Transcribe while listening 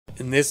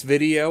In this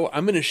video,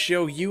 I'm going to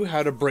show you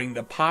how to bring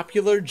the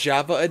popular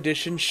Java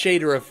Edition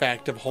shader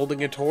effect of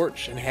holding a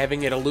torch and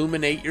having it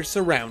illuminate your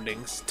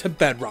surroundings to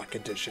Bedrock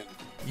Edition.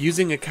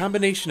 Using a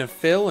combination of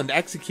fill and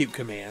execute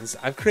commands,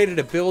 I've created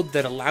a build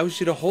that allows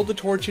you to hold the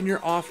torch in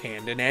your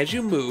offhand, and as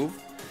you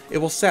move, it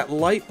will set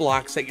light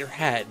blocks at your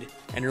head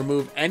and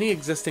remove any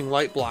existing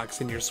light blocks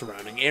in your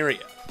surrounding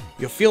area.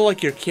 You'll feel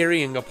like you're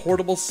carrying a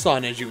portable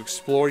sun as you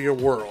explore your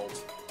world.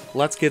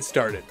 Let's get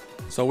started.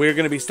 So we're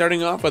going to be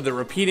starting off with the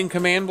repeating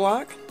command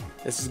block.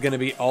 This is going to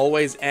be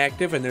always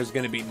active and there's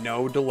going to be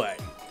no delay.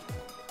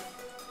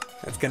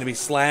 That's going to be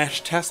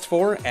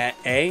 /test4 at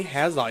a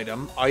has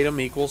item, item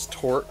equals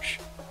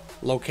torch,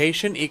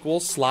 location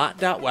equals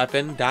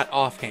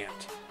slot.weapon.offhand.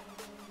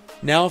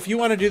 Now if you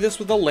want to do this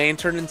with a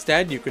lantern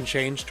instead, you can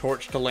change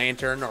torch to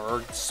lantern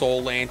or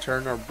soul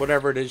lantern or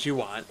whatever it is you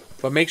want.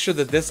 But make sure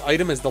that this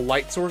item is the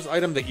light source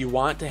item that you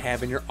want to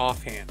have in your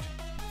offhand.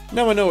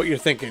 Now I know what you're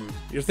thinking.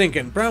 You're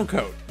thinking,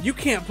 Browncoat, you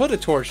can't put a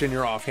torch in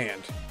your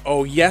offhand.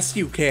 Oh yes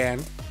you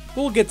can.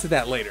 We'll get to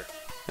that later.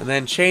 And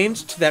then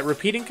change to that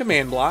repeating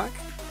command block.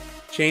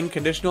 Chain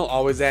conditional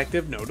always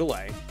active, no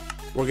delay.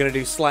 We're going to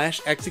do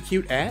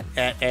 /execute at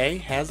a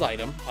has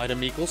item,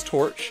 item equals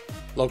torch,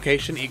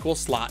 location equals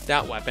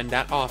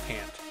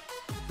slot.weapon.offhand.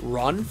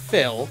 Run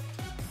fill,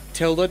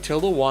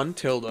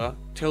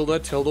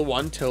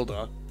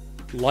 ~1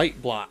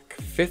 light block,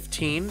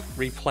 15,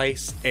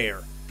 replace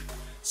air.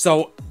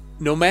 So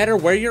no matter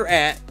where you're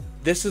at,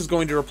 this is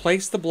going to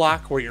replace the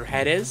block where your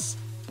head is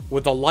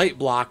with a light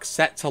block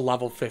set to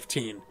level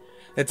 15.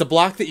 It's a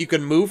block that you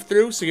can move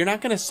through, so you're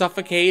not going to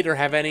suffocate or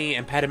have any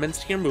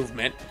impediments to your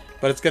movement,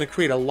 but it's going to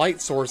create a light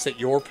source at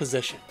your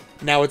position.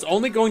 Now it's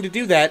only going to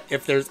do that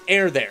if there's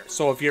air there,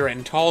 so if you're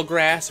in tall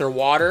grass or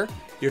water,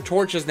 your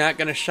torch is not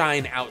going to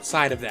shine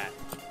outside of that.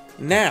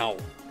 Now,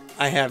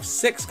 I have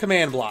 6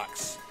 command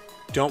blocks.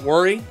 Don't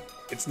worry,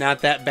 it's not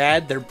that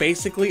bad. They're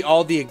basically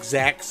all the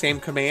exact same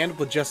command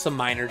with just some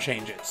minor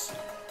changes.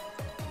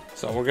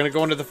 So we're going to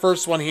go into the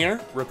first one here,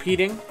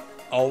 repeating,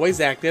 always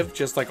active,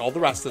 just like all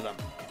the rest of them.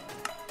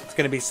 It's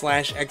going to be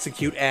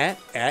 /execute at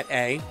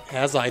a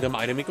has item,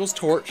 item equals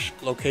torch,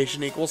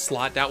 location equals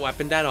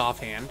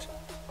slot.weapon.offhand,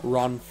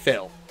 run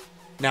fill.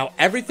 Now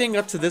everything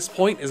up to this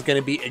point is going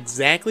to be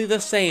exactly the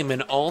same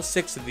in all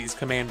 6 of these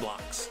command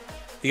blocks.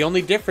 The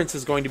only difference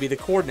is going to be the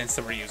coordinates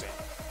that we're using.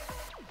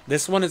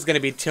 This one is going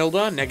to be ~2,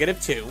 -1, ~1,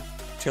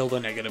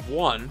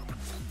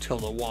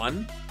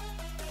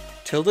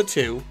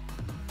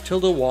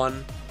 ~2,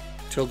 ~1,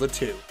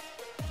 ~2.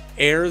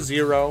 Air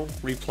 0,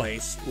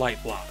 replace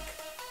light block.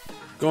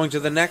 Going to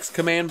the next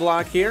command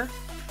block here,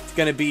 it's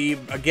going to be,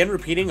 again,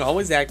 repeating,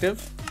 always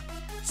active.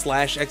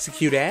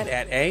 /execute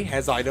at a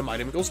has item,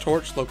 item equals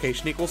torch,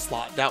 location equals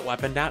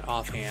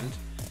slot.weapon.offhand,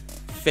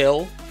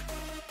 fill,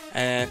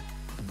 and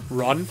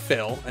run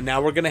fill. And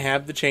now we're going to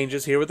have the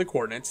changes here with the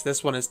coordinates.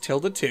 This one is ~2,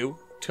 ~1, -2,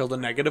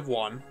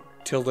 ~1,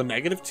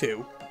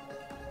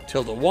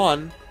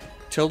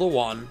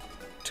 ~1,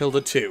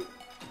 ~2.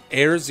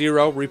 Air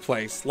 0,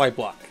 replace light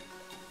block.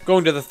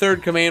 Going to the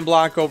third command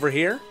block over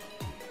here.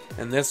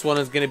 And this one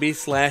is going to be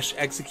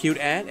 /execute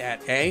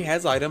at a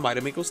has item,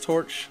 item equals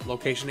torch,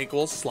 location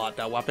equals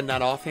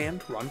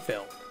slot.weapon.offhand, run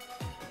fill.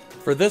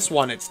 For this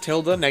one, it's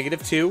 ~2, -1,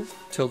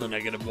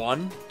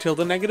 -1,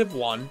 ~2,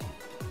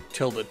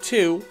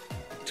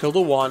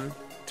 ~1,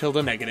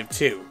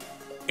 -2.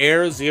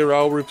 Air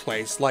 0,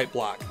 replace light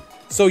block.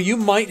 So you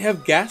might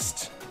have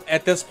guessed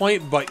at this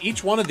point, but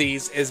each one of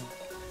these is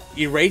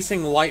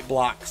erasing light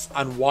blocks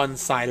on one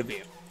side of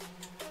you.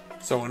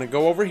 So I'm going to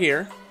go over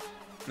here.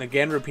 And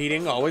again,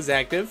 repeating, always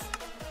active.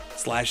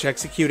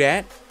 /execute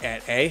at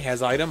a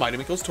has item,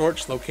 item equals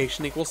torch,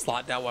 location equals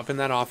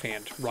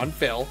slot.weapon.offhand, run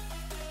fill,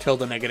 ~2,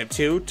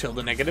 -2,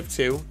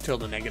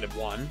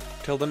 ~1,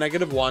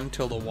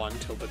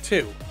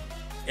 ~2.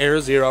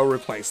 Air 0,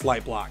 replace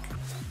light block.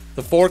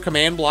 The 4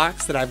 command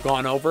blocks that I've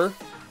gone over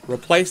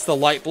replace the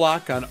light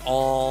block on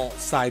all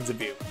sides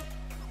of you.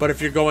 But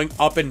if you're going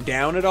up and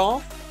down at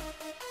all,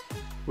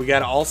 we got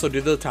to also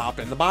do the top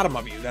and the bottom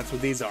of you. That's what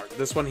these are.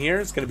 This one here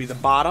is going to be the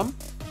bottom.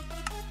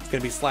 It's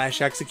going to be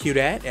 /execute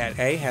at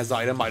a has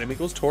item, item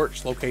equals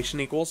torch, location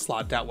equals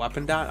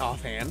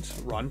slot.weapon.offhand,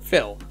 run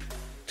fill,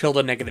 ~2,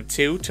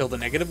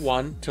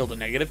 -1, ~2,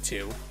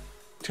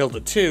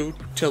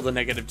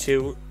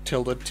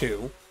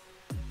 ~2,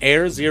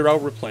 air 0,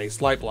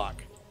 replace light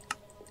block.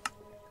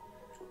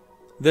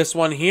 This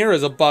one here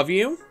is above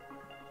you.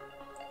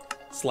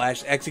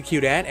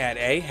 /execute at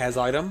a has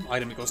item,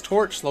 item equals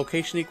torch,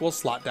 location equals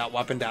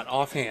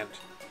slot.weapon.offhand,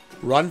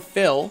 run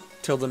fill,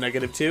 ~2,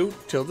 -2,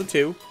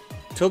 ~2,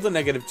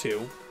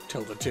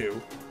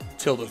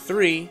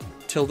 ~3,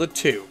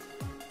 ~2.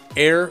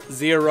 Air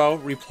 0,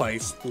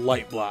 replace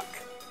light block.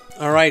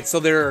 Alright, so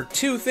there are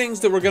 2 things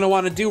that we're going to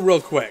want to do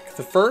real quick.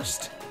 The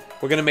first,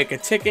 we're going to make a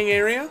ticking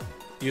area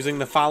using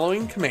the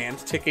following command,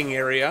 ticking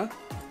area,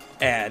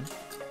 add,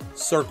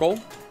 circle.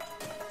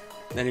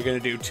 Then you're going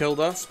to do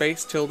 ~,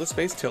 space, ~,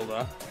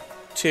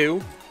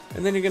 2,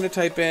 and then you're going to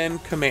type in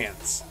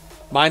commands.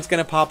 Mine's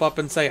going to pop up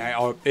and say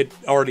it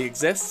already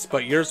exists,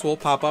 but yours will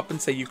pop up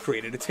and say you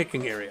created a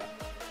ticking area.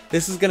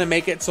 This is going to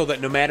make it so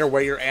that no matter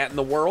where you're at in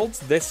the world,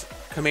 this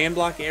command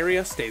block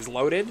area stays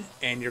loaded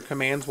and your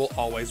commands will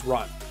always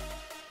run.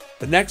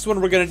 The next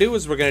one we're going to do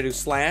is we're going to do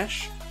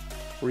slash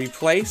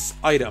replace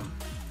item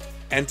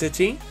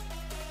entity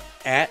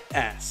at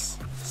s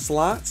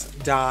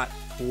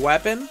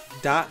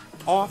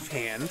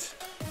slots.weapon.offhand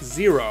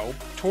 0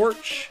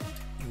 torch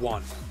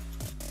 1.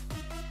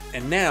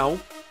 And now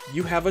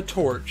you have a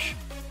torch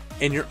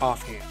in your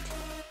offhand.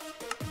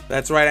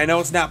 That's right, I know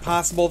it's not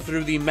possible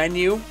through the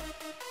menu,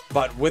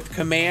 but with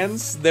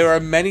commands, there are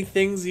many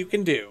things you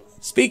can do.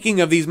 Speaking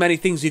of these many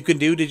things you can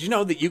do, did you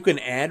know that you can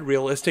add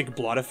realistic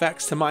blood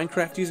effects to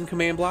Minecraft using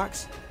command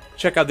blocks?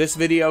 Check out this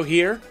video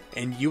here,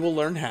 and you will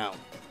learn how.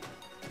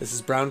 This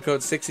is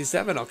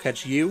BrownCode67. I'll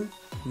catch you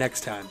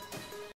next time.